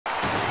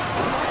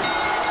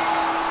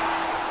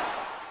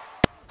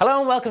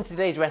Hello and welcome to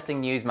today's wrestling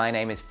news. My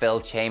name is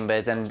Phil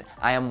Chambers and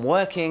I am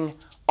working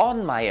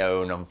on my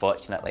own,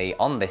 unfortunately,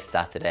 on this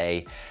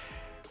Saturday.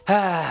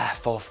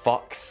 For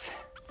Fox's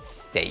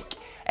sake.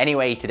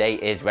 Anyway, today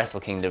is Wrestle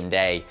Kingdom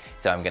Day,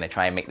 so I'm going to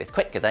try and make this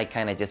quick because I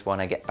kind of just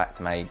want to get back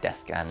to my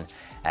desk and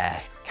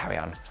carry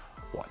on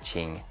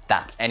watching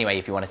that. Anyway,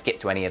 if you want to skip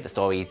to any of the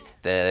stories,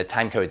 the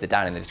time codes are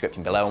down in the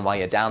description below, and while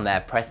you're down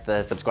there, press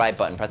the subscribe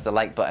button, press the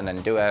like button,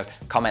 and do a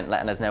comment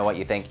letting us know what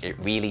you think. It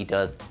really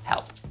does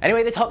help.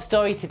 Anyway, the top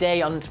story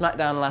today on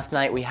SmackDown last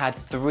night, we had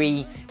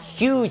three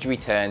huge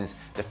returns.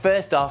 The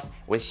first off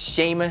was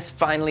Sheamus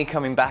finally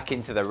coming back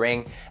into the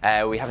ring.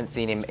 We haven't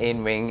seen him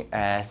in ring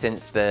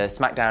since the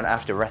SmackDown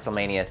after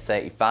WrestleMania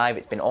 35.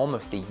 It's been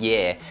almost a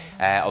year.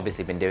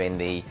 Obviously been doing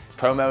the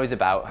promos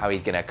about how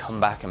he's gonna come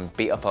back and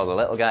beat up all the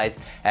little guys.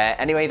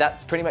 Anyway,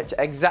 that's pretty much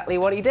exactly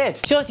what he did.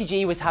 Shorty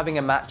G was having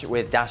a match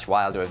with Dash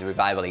Wilder of the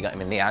Revival. He got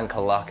him in the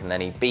ankle lock and then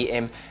he beat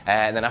him.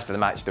 And then after the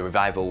match, the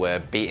Revival were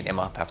beating him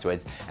up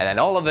afterwards. And then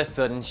all of a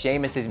sudden,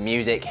 Sheamus's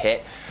music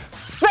hit.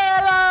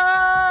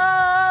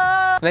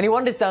 And then he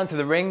wanders down to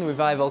the ring. The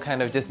Revival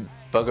kind of just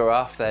bugger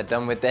off, they're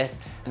done with this.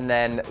 And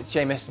then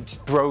Sheamus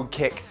just brogue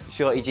kicks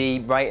Shorty G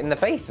right in the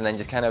face and then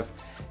just kind of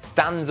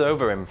stands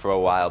over him for a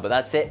while. But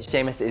that's it,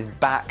 Sheamus is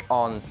back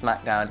on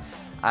SmackDown.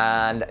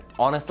 And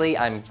honestly,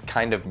 I'm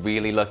kind of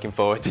really looking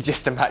forward to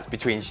just a match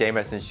between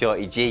Sheamus and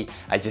Shorty G.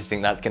 I just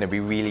think that's going to be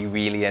really,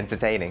 really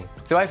entertaining.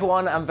 So I, for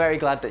one, I'm very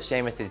glad that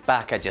Sheamus is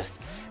back. I just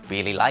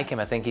really like him.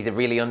 I think he's a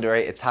really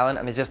underrated talent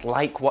and I just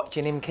like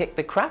watching him kick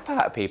the crap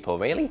out of people,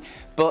 really.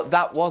 But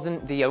that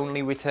wasn't the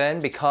only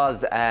return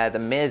because The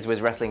Miz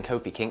was wrestling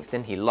Kofi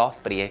Kingston. He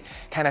lost, but he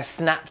kind of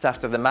snapped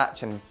after the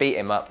match and beat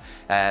him up.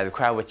 The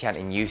crowd was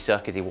chanting "You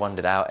suck" as he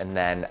wandered out, and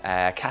then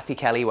Kathy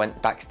Kelly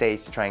went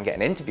backstage to try and get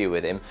an interview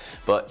with him,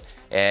 but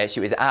she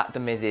was at The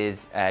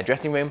Miz's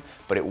dressing room,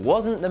 but it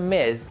wasn't The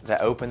Miz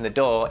that opened the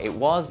door, it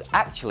was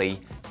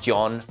actually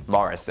John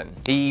Morrison.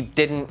 He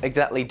didn't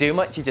exactly do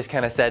much, he just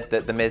kind of said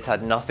that The Miz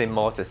had nothing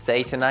more to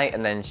say tonight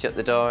and then shut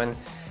the door, and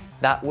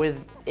that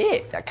was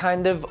it. A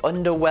kind of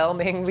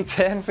underwhelming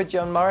return for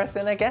John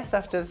Morrison, I guess,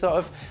 after sort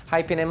of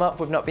hyping him up.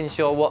 We've not been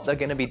sure what they're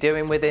going to be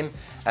doing with him,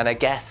 and I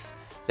guess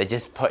they're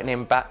just putting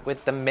him back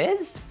with The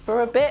Miz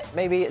for a bit.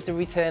 Maybe it's a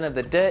return of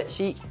the Dirt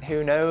Sheet,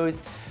 who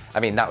knows? I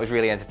mean, that was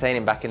really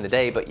entertaining back in the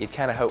day, but you'd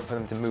kind of hope for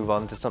them to move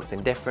on to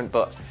something different,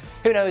 but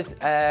who knows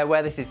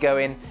where this is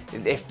going.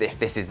 If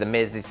this is The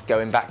Miz is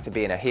going back to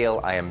being a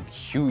heel, I am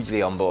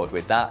hugely on board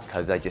with that,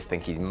 because I just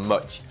think he's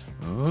much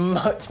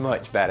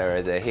better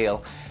as a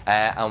heel,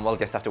 and we'll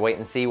just have to wait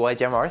and see where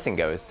John Morrison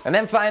goes. And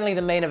then finally,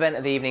 the main event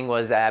of the evening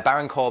was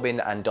Baron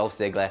Corbin and Dolph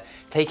Ziggler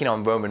taking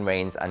on Roman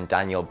Reigns and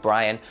Daniel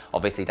Bryan.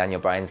 Obviously,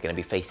 Daniel Bryan's going to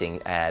be facing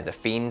The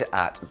Fiend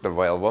at the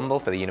Royal Rumble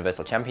for the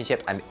Universal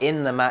Championship, and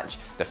in the match,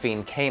 The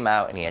Fiend came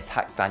out and he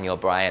attacked Daniel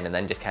Bryan and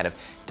then just kind of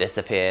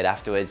disappeared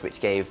afterwards, which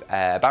gave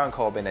Baron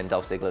Corbin and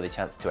Dolph Ziggler the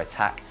chance to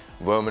attack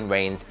Roman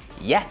Reigns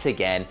yet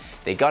again.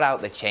 They got out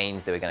the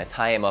chains, they were going to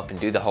tie him up and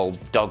do the whole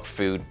dog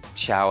food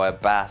shower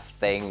bath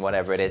thing,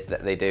 whatever it is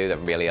that they do.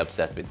 I'm really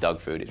obsessed with dog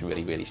food, it's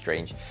really, really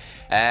strange.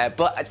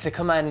 But to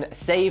come and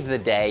save the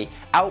day,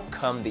 out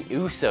come the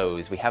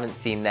Usos. We haven't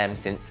seen them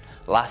since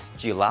last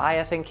July,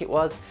 I think it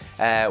was,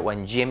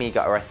 when Jimmy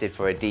got arrested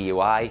for a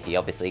DUI. He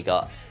obviously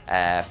got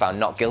found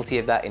not guilty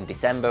of that in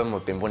December, and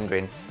we've been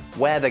wondering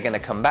where they're going to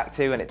come back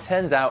to, and it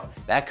turns out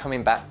they're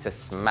coming back to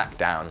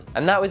SmackDown.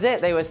 And that was it,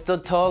 they were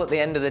stood tall at the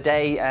end of the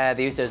day,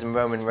 the Usos and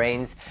Roman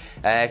Reigns.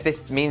 If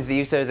this means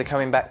the Usos are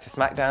coming back to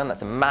SmackDown,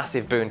 that's a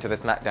massive boon to the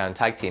SmackDown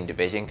tag team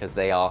division, because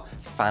they are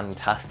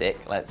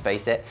fantastic, let's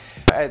face it.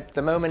 At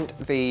the moment,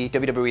 the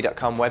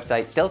WWE.com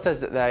website still says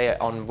that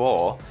they're on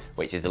Raw,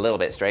 which is a little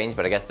bit strange,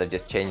 but I guess they've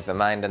just changed their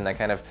mind and they're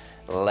kind of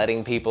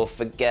letting people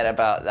forget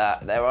about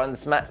that. They're on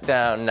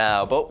SmackDown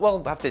now, but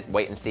we'll have to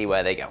wait and see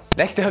where they go.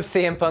 Next up,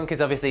 CM Punk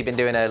has obviously been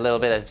doing a little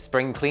bit of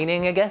spring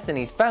cleaning, I guess, and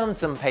he's found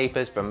some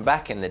papers from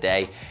back in the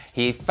day.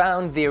 He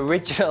found the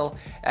original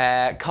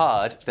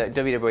card that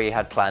WWE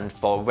had planned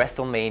for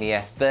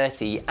WrestleMania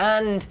 30,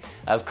 and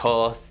of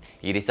course,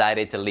 he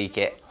decided to leak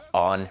it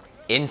on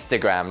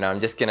Instagram. Now I'm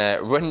just gonna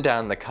run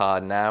down the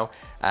card now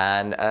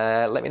and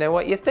let me know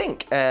what you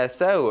think.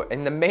 So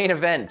in the main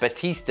event,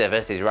 Batista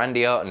versus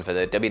Randy Orton for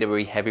the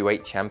WWE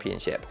Heavyweight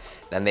Championship.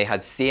 Then they had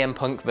CM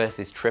Punk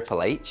versus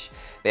Triple H.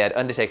 They had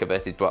Undertaker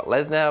versus Brock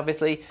Lesnar,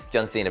 obviously.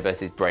 John Cena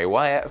versus Bray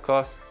Wyatt, of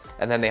course.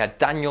 And then they had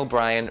Daniel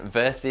Bryan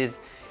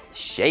versus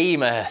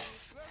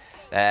Sheamus.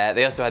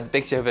 They also had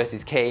Big Show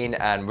versus Kane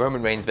and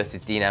Roman Reigns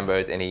versus Dean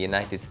Ambrose in a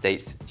United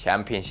States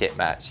Championship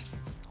match.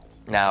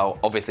 Now,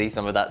 obviously,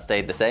 some of that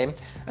stayed the same,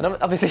 and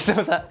obviously some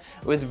of that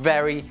was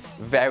very,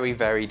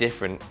 very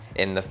different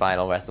in the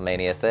final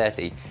WrestleMania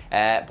 30.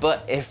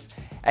 But if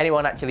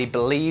anyone actually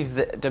believes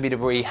that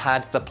WWE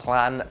had the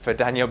plan for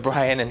Daniel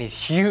Bryan and his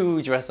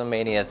huge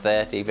WrestleMania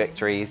 30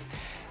 victories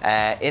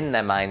in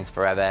their minds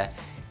forever,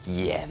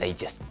 yeah, they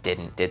just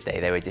didn't, did they?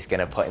 They were just going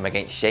to put him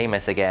against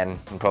Sheamus again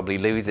and probably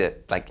lose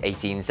it like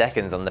 18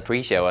 seconds on the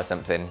pre-show or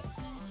something.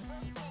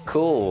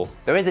 Cool.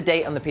 There is a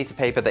date on the piece of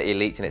paper that he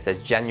leaked and it says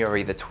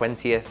January the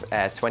 20th,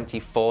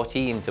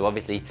 2014, so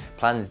obviously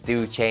plans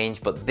do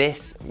change, but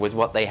this was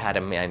what they had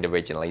in mind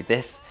originally.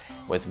 This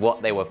was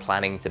what they were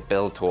planning to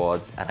build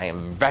towards, and I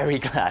am very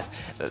glad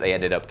that they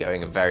ended up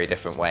going a very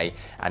different way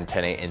and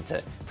turning it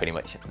into pretty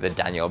much the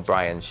Daniel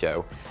Bryan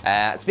show.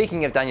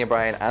 Speaking of Daniel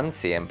Bryan and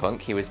CM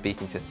Punk, he was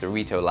speaking to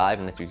Cerrito Live,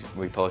 and this was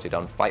reported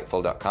on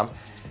Fightful.com.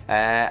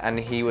 And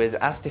he was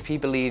asked if he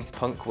believes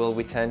Punk will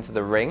return to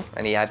the ring,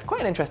 and he had quite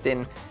an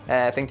interesting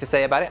thing to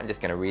say about it. I'm just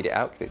going to read it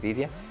out because it's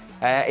easier.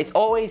 It's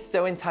always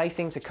so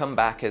enticing to come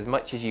back as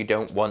much as you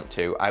don't want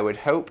to. I would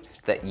hope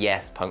that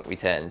yes, Punk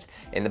returns.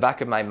 In the back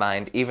of my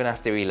mind, even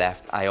after he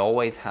left, I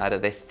always had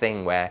this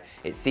thing where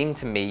it seemed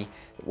to me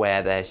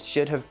where there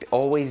should have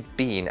always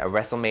been a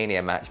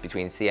WrestleMania match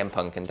between CM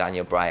Punk and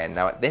Daniel Bryan.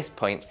 Now at this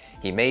point,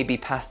 he may be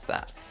past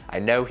that. I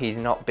know he's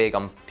not big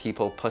on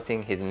people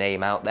putting his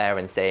name out there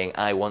and saying,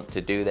 I want to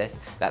do this.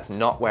 That's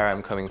not where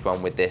I'm coming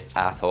from with this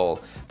at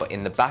all. But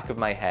in the back of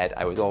my head,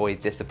 I was always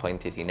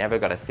disappointed he never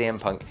got a CM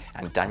Punk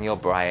and Daniel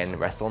Bryan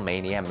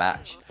WrestleMania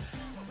match.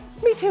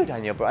 Me too,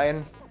 Daniel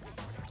Bryan.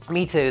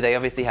 Me too. They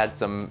obviously had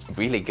some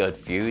really good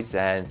feuds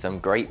and some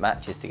great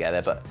matches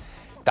together, but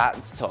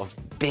that sort of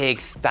big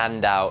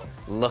standout,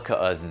 look at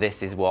us,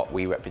 this is what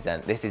we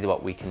represent, this is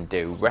what we can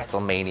do,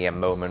 WrestleMania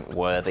moment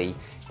worthy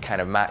kind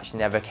of match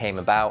never came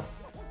about.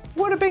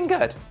 Would have been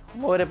good.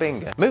 Would have been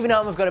good. Moving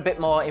on, we've got a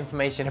bit more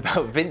information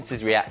about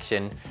Vince's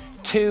reaction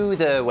to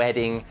the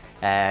wedding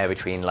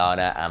between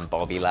Lana and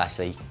Bobby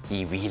Lashley.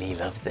 He really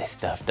loves this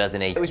stuff,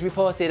 doesn't he? It was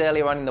reported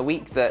earlier on in the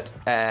week that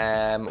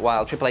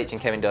while Triple H and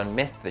Kevin Dunn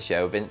missed the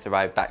show, Vince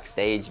arrived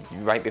backstage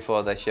right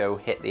before the show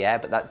hit the air,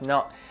 but that's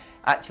not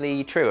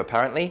actually true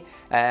apparently,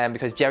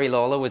 because Jerry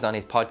Lawler was on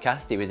his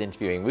podcast. He was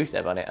interviewing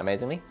Rusev on it,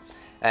 amazingly,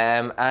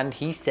 and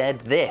he said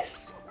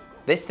this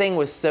thing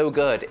was so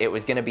good, it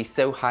was going to be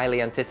so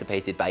highly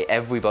anticipated by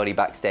everybody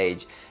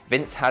backstage.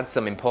 Vince had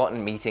some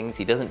important meetings.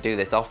 He doesn't do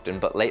this often,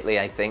 but lately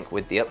I think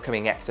with the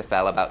upcoming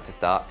XFL about to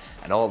start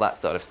and all that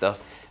sort of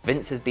stuff,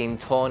 Vince has been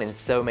torn in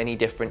so many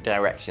different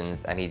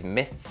directions, and he's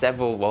missed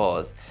several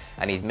Raws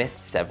and he's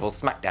missed several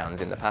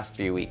Smackdowns in the past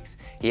few weeks.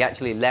 He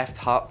actually left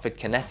Hartford,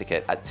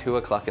 Connecticut at 2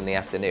 o'clock in the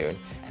afternoon,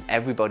 and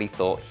everybody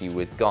thought he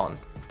was gone.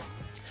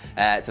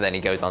 So then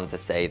he goes on to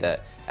say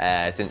that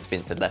since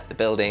Vince had left the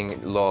building,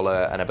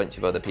 Lawler and a bunch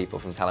of other people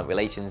from Talent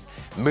Relations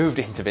moved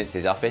into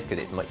Vince's office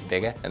because it's much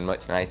bigger and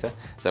much nicer,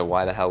 so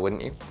why the hell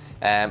wouldn't you?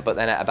 But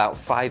then at about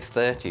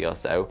 5:30 or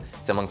so,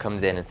 someone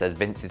comes in and says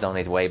Vince is on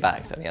his way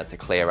back, so he had to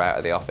clear out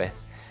of the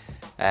office.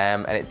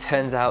 And it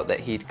turns out that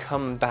he'd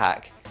come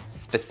back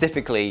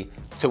specifically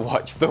to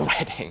watch the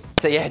wedding.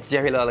 So yeah,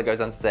 Jerry Lawler goes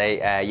on to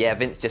say, yeah,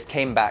 Vince just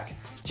came back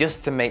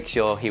just to make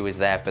sure he was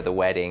there for the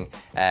wedding.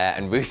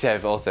 And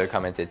Rusev also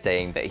commented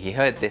saying that he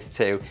heard this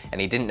too, and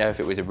he didn't know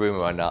if it was a rumor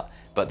or not,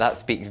 but that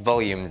speaks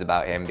volumes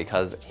about him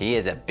because he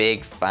is a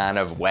big fan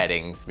of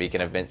weddings,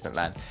 speaking of Vince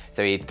McMahon.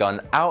 So he'd gone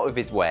out of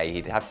his way,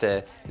 he'd have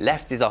to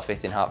left his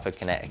office in Hartford,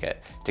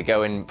 Connecticut to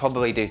go and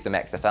probably do some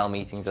XFL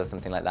meetings or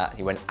something like that.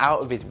 He went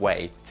out of his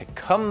way to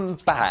come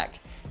back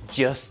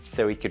just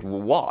so he could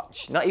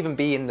watch, not even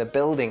be in the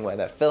building where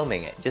they're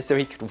filming it, just so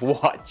he could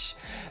watch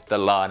the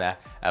Lana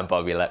and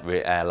Bobby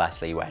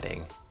Lashley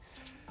wedding.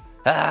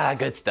 Ah,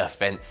 good stuff,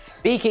 Vince.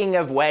 Speaking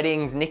of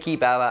weddings, Nikki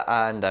Bella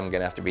and, I'm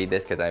gonna have to read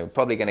this because I'm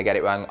probably gonna get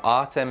it wrong,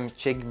 Artem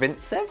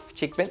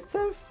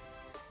Chigvintsev?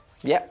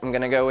 Yep, I'm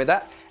gonna go with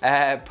that.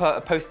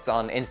 Posts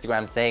on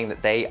Instagram saying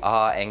that they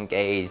are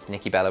engaged.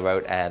 Nikki Bella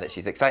wrote that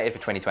she's excited for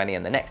 2020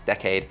 and the next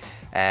decade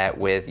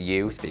with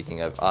you,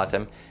 speaking of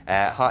Artem,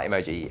 heart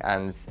emoji.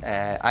 And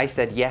I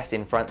said yes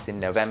in France in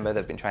November.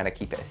 They've been trying to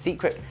keep it a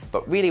secret,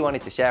 but really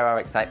wanted to share our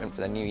excitement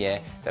for the new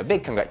year. So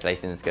big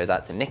congratulations goes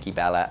out to Nikki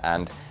Bella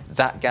and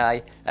that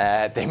guy.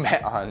 They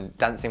met on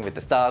Dancing with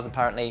the Stars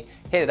apparently,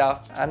 hit it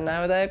off, and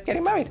now they're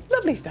getting married.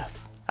 Lovely stuff.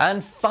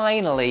 And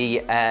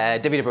finally,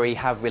 WWE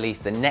have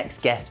released the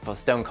next guest for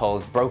Stone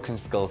Cold's Broken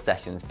Skull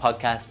Sessions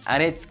podcast,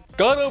 and it's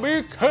gonna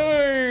be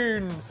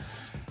Kane!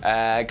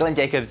 Glenn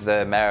Jacobs,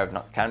 the mayor of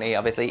Knox County,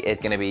 obviously, is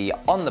going to be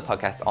on the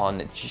podcast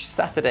on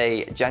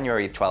Saturday,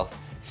 January 12th,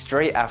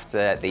 straight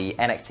after the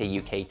NXT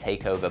UK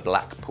TakeOver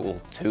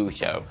Blackpool 2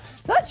 show.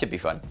 That should be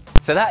fun.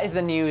 So that is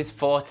the news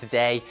for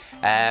today.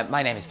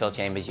 My name is Phil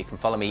Chambers. You can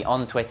follow me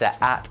on Twitter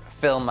at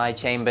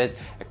PhilMyChambers.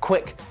 A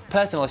quick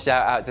personal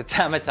shout out to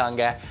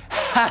Tamatonga.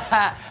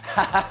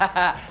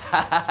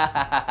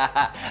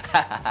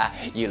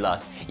 You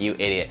lost, you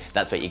idiot.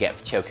 That's what you get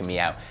for choking me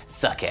out.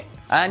 Suck it.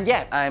 And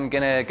yeah, I'm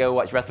gonna go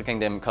watch Wrestle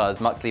Kingdom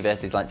because Moxley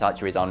versus Lance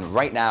Archer is on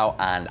right now,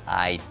 and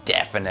I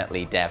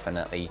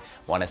definitely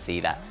want to see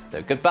that.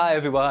 So goodbye,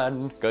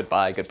 everyone.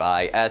 Goodbye.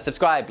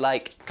 Subscribe,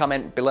 like,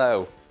 comment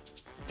below.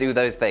 Do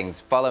those things.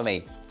 Follow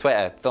me.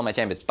 Twitter,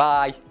 PhilMyChambers.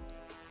 Bye.